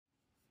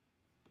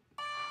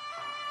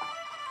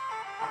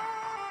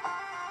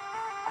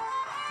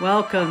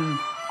Welcome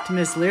to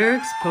Miss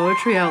Lyrics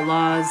Poetry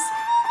Outlaws,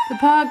 the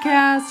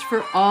podcast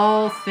for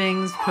all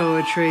things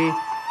poetry.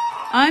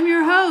 I'm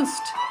your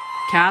host,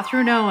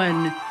 Catherine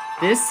Owen,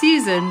 this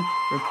season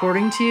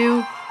reporting to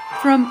you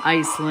from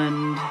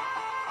Iceland.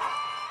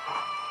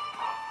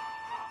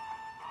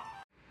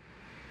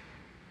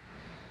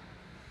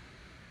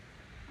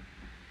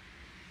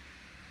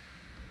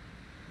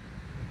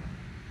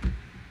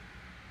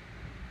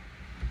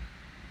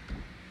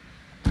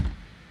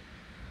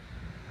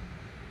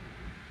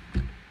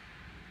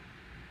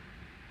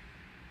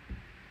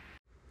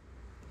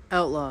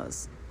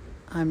 Outlaws.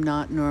 I'm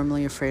not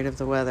normally afraid of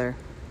the weather.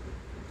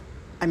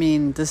 I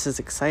mean, this is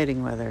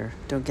exciting weather,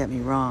 don't get me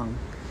wrong.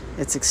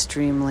 It's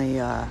extremely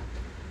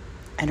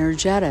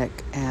energetic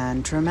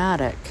and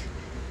dramatic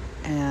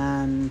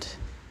and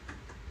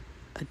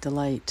a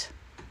delight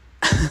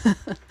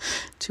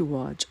to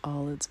watch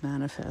all its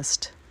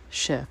manifest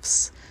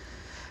shifts.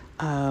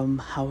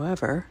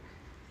 However,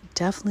 it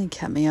definitely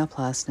kept me up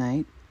last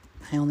night.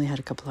 I only had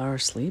a couple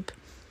hours sleep.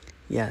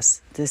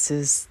 Yes, this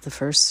is the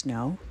first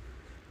snow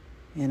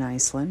in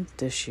Iceland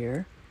this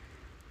year,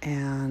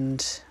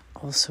 and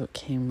also it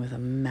came with a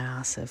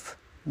massive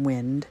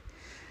wind,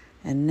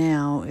 and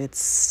now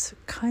it's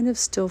kind of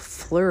still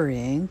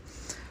flurrying,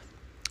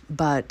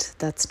 but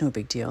that's no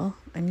big deal.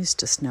 I'm used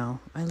to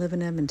snow. I live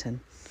in Edmonton.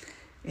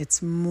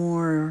 It's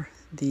more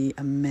the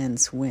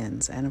immense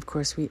winds, and of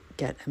course we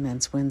get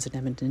immense winds in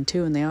Edmonton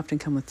too, and they often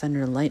come with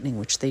thunder and lightning,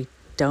 which they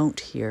don't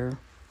here.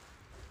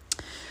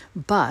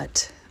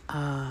 But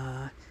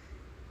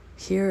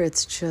here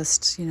it's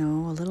just, a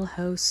little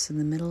house in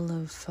the middle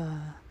of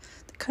the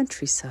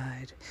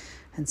countryside.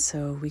 And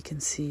so we can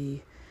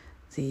see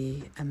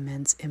the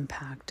immense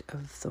impact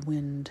of the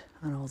wind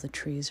on all the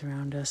trees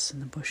around us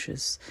and the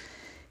bushes.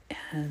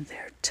 And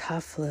they're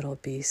tough little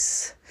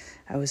beasts.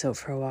 I was out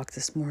for a walk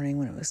this morning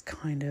when it was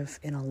kind of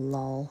in a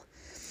lull.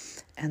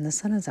 And the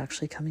sun is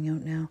actually coming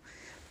out now.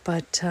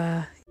 But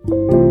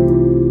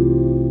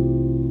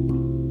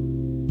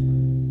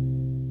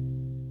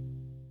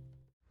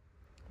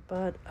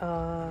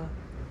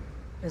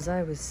as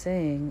I was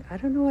saying, I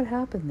don't know what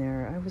happened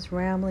there. I was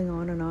rambling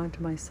on and on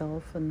to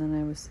myself, and then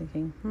I was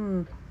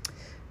thinking,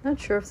 not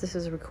sure if this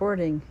is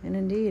recording. And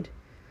indeed,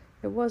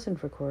 it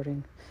wasn't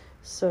recording.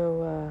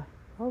 So,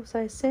 what was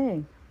I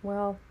saying?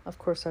 Well, of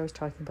course, I was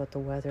talking about the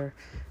weather.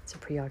 It's a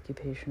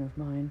preoccupation of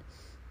mine.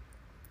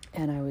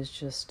 And I was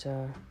just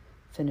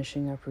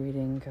finishing up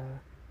reading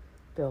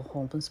Bill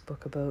Holman's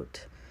book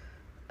about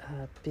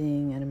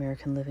being an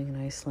American living in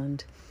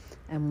Iceland.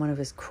 And one of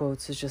his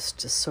quotes is just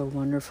so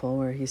wonderful,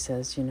 where he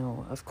says,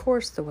 of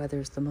course the weather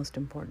is the most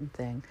important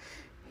thing.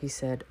 He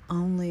said,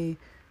 only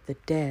the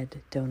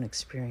dead don't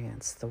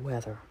experience the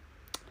weather.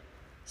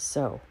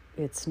 So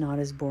it's not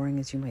as boring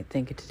as you might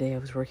think. Today I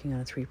was working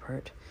on a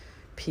 3-part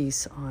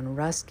piece on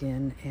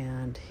Ruskin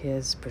and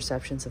his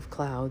perceptions of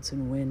clouds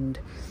and wind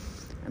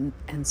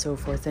and so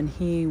forth. And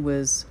he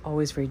was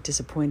always very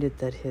disappointed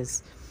that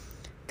his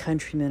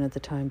countrymen at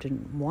the time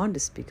didn't want to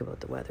speak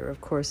about the weather.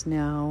 Of course,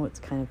 now it's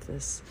kind of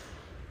this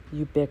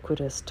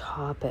ubiquitous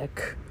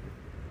topic,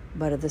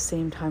 but at the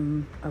same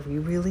time, are we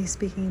really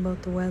speaking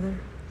about the weather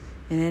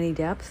in any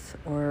depth,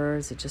 or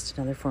is it just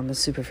another form of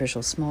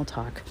superficial small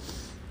talk?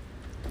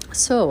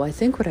 So I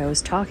think what I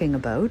was talking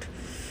about,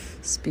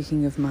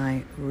 speaking of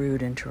my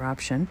rude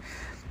interruption,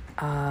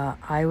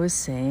 I was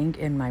saying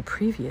in my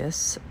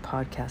previous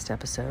podcast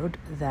episode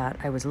that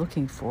I was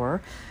looking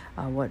for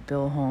what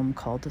Bill Holm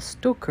called the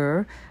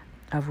stoker,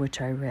 of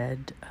which I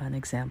read an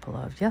example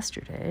of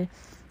yesterday.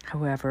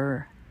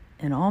 However,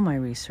 in all my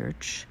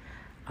research,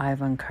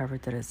 I've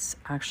uncovered that it's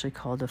actually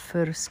called a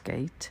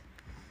furskate.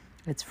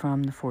 It's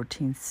from the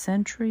 14th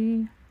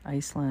century,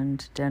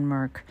 Iceland,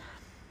 Denmark,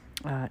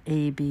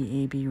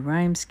 A-B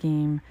rhyme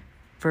scheme,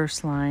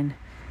 first line,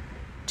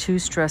 2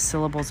 stressed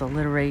syllables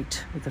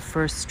alliterate with the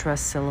first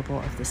stressed syllable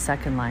of the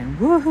second line.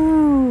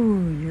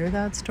 Woohoo! You hear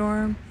that,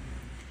 storm?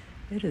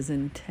 It is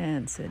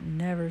intense. It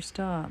never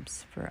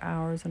stops for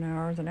hours and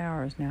hours and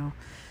hours now,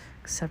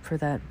 except for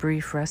that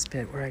brief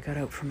respite where I got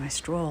out for my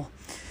stroll.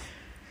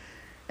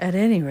 At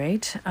any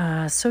rate,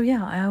 I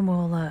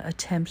will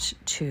attempt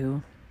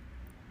to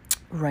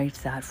write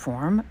that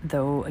form,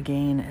 though,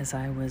 again, as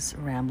I was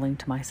rambling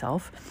to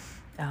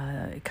myself,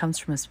 it comes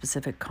from a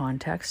specific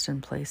context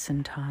and place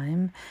and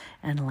time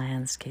and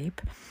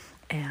landscape.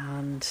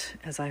 And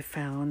as I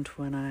found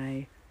when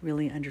I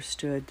really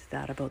understood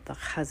that about the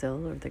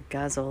ghazal or the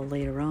ghazal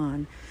later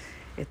on,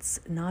 it's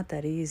not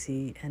that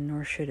easy, and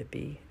nor should it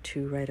be,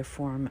 to write a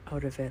form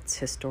out of its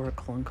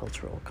historical and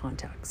cultural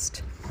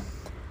context.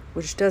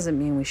 Which doesn't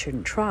mean we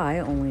shouldn't try,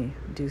 only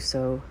do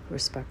so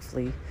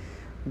respectfully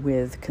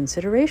with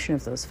consideration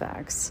of those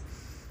facts.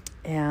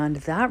 And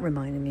that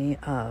reminded me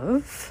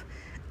of,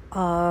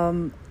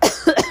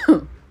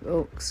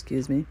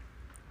 excuse me,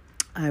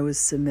 I was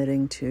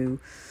submitting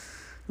to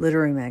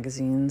literary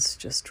magazines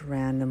just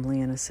randomly,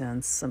 in a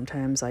sense.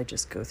 Sometimes I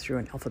just go through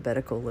an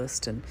alphabetical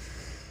list and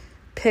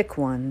pick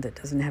one that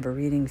doesn't have a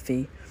reading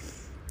fee.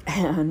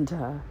 And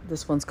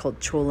this one's called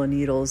Chola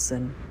Needles,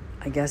 and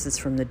I guess it's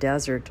from the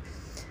desert.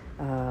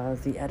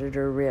 The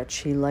editor, Rich,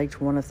 he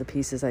liked one of the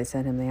pieces I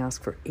sent him. They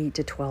asked for 8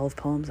 to 12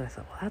 poems. I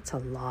thought, well, that's a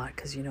lot,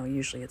 because,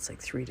 usually it's like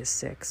 3 to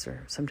 6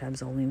 or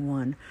sometimes only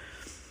 1.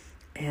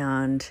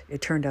 And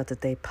it turned out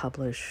that they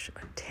published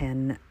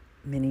 10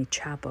 mini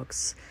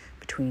chapbooks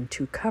between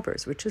 2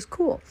 covers, which is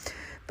cool.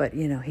 But,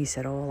 he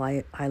said,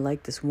 I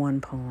like this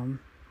one poem.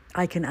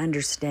 I can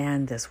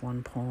understand this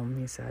one poem,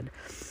 he said.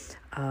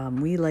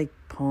 We like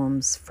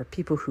poems for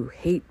people who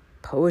hate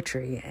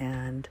poetry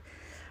and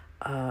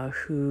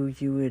who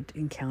you would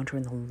encounter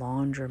in the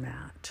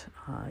laundromat,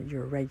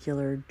 your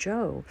regular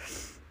Joe.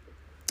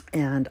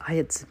 And I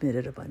had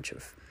submitted a bunch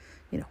of,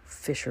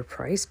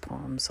 Fisher-Price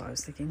poems. So I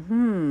was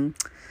thinking,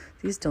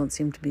 these don't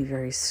seem to be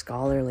very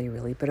scholarly,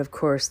 really. But of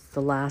course,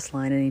 the last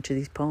line in each of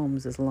these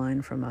poems is a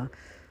line from a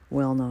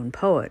well-known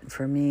poet.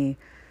 For me,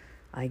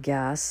 I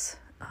guess,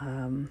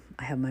 I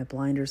have my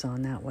blinders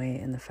on that way,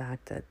 in the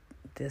fact that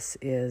this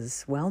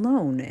is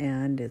well-known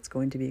and it's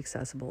going to be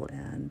accessible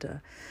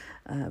and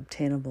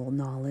obtainable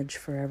knowledge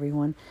for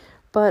everyone.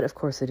 But of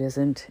course it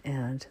isn't,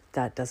 and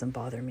that doesn't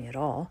bother me at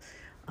all.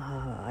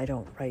 I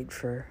don't write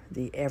for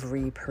the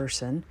every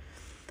person.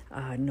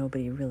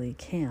 Nobody really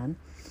can.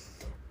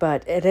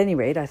 But at any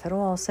rate, I thought,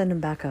 I'll send him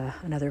back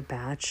another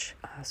batch.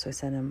 So I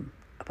sent him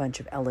a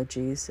bunch of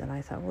elegies, and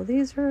I thought,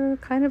 these are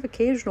kind of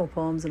occasional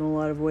poems in a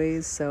lot of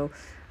ways, so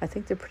I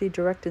think they're pretty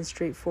direct and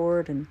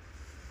straightforward. And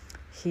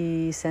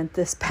he sent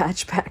this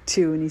batch back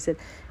too, and he said,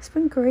 it's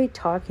been great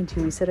talking to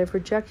you. He said, I've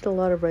rejected a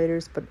lot of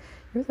writers, but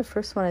you're the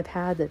first one I've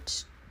had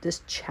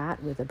this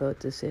chat with about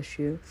this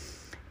issue.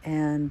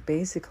 And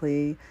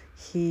basically,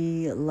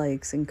 he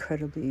likes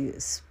incredibly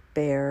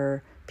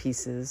spare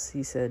pieces.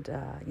 He said,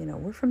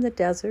 we're from the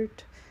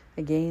desert.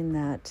 Again,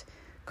 that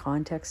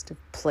context of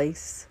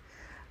place,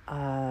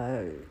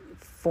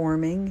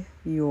 forming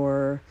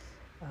your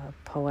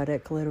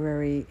poetic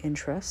literary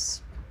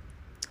interests.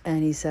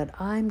 And he said,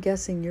 I'm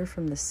guessing you're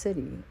from the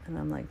city. And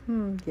I'm like,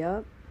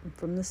 yep, I'm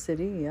from the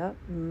city, yep,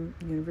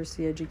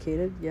 university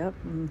educated, yep,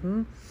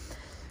 He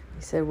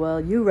said,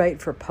 well, you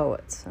write for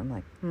poets. I'm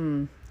like,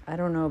 I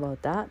don't know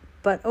about that,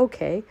 but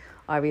okay,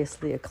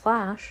 obviously a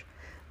clash,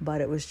 but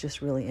it was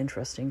just really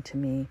interesting to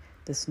me,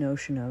 this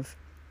notion of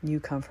you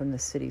come from the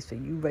city, so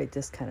you write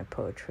this kind of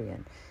poetry,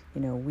 and,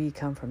 we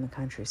come from the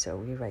country, so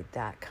we write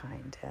that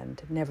kind,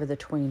 and never the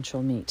twain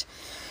shall meet.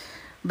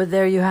 But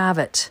there you have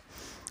it.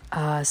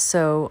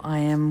 So I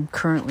am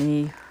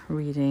currently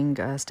reading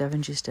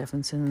Stephan G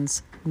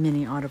Stephannsson's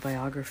mini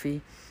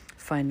autobiography,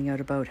 finding out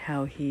about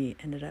how he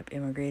ended up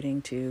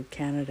immigrating to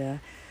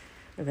Canada,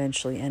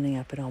 eventually ending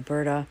up in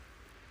Alberta,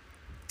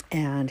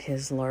 and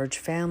his large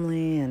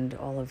family and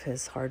all of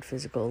his hard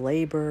physical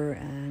labor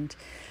and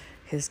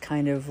his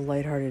kind of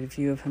lighthearted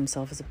view of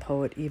himself as a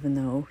poet, even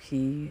though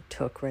he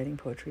took writing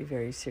poetry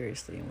very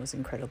seriously and was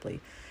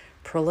incredibly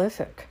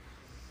prolific.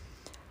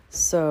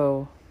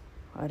 So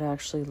I'd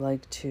actually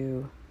like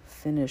to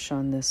finish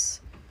on this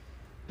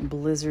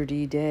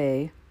blizzardy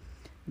day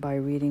by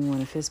reading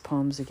one of his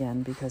poems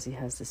again, because he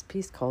has this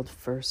piece called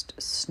First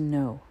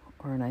Snow,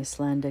 or in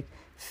Icelandic,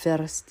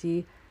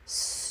 Fyrsti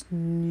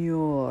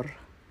snjór.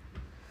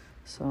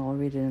 So I'll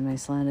read it in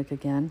Icelandic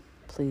again.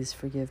 Please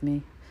forgive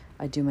me.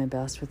 I do my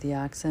best with the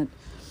accent.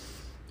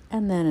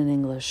 And then in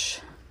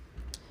English.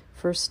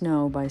 First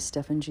Snow by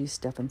Stephan G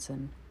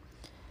Stephansson.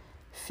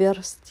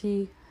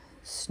 Fyrsti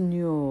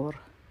snjór.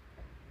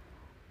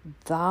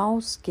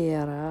 Þá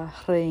skera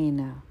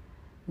hreina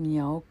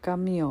mjúka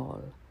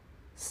mjól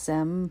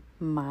sem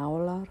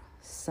málar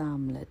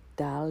samlet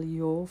dal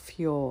jo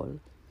fjól.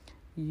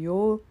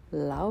 Jo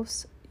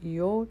laus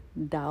jo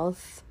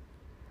dáð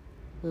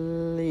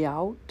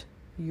ljátt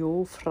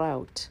jo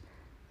frát.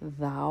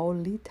 Þá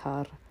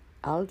lítar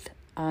allt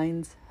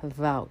eins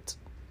vátt.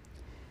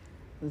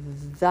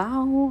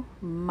 Þá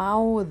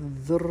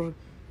máður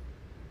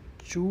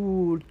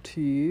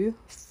djúltu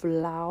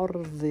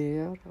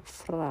flárðir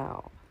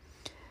frá.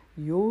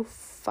 Jo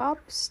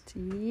farst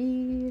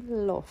í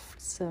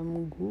loft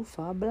sem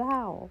gufa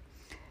blá.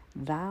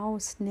 Þá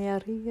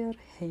snerir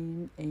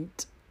heim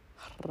eitt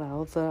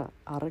hráða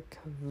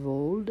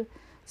arkvold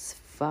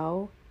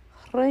svá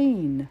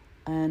hrein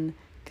and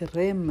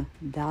grim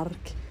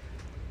dark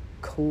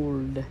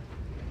cold.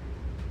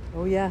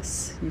 Oh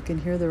yes, you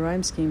can hear the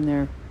rhyme scheme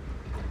there.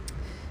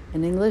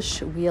 In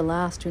English, we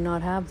alas do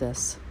not have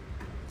this.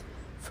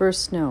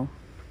 First Snow.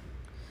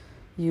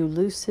 You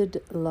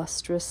lucid,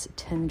 lustrous,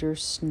 tender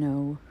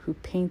snow, who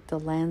paint the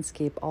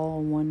landscape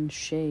all one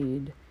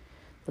shade,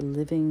 the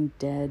living,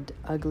 dead,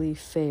 ugly,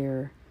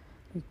 fair,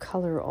 you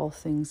color all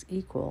things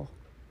equal,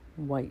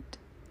 white.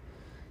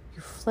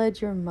 You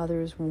fled your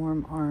mother's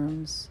warm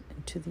arms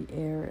into the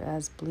air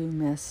as blue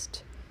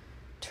mist,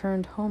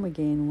 turned home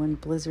again one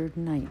blizzard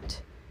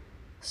night,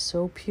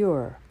 so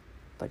pure,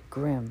 but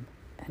grim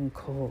and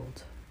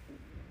cold.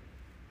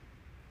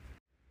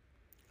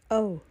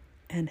 Oh,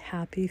 and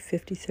happy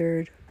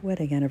 53rd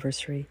wedding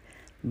anniversary,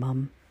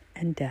 Mom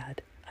and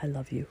Dad. I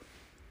love you.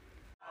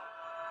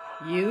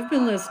 You've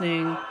been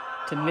listening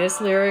to Miss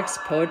Lyric's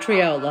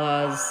Poetry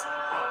Outlaws.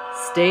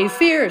 Stay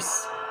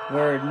fierce,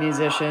 word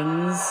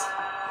musicians.